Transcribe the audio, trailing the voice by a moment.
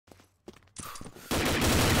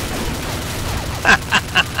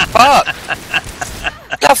fuck?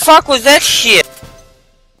 The fuck was that shit?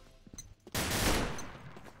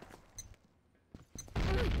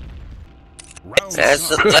 That's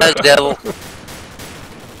the devil.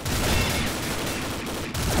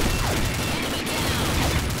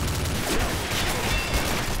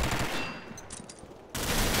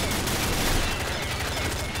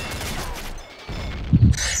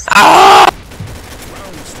 Ah!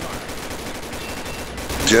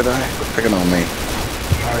 Jedi, picking on me.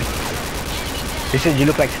 Sorry. You said you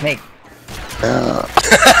look like Snake. Yeah.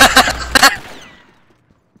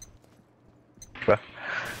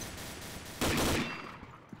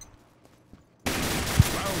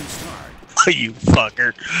 You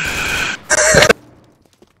fucker.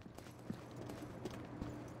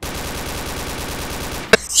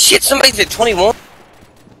 Shit, somebody's at 21.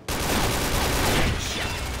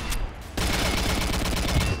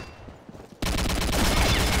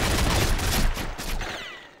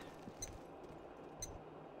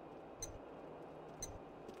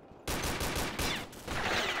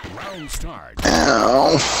 Round start.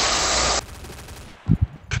 Ow.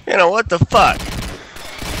 You know what the fuck?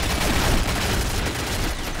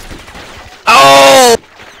 Oh!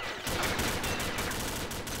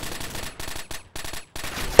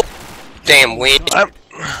 Damn weird. I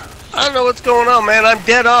don't know what's going on, man. I'm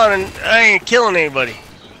dead on and I ain't killing anybody.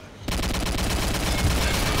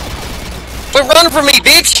 Quit running from me,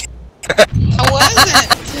 bitch! I wasn't.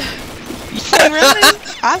 Really?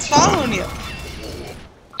 I was following you.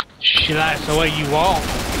 Shit, that's the way you walk.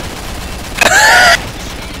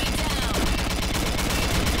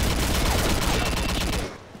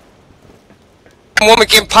 Woman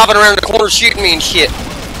came popping around the corner shooting me and shit.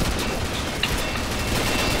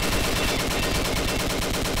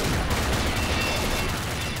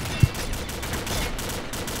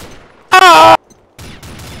 Ah!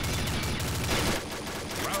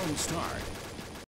 Round start.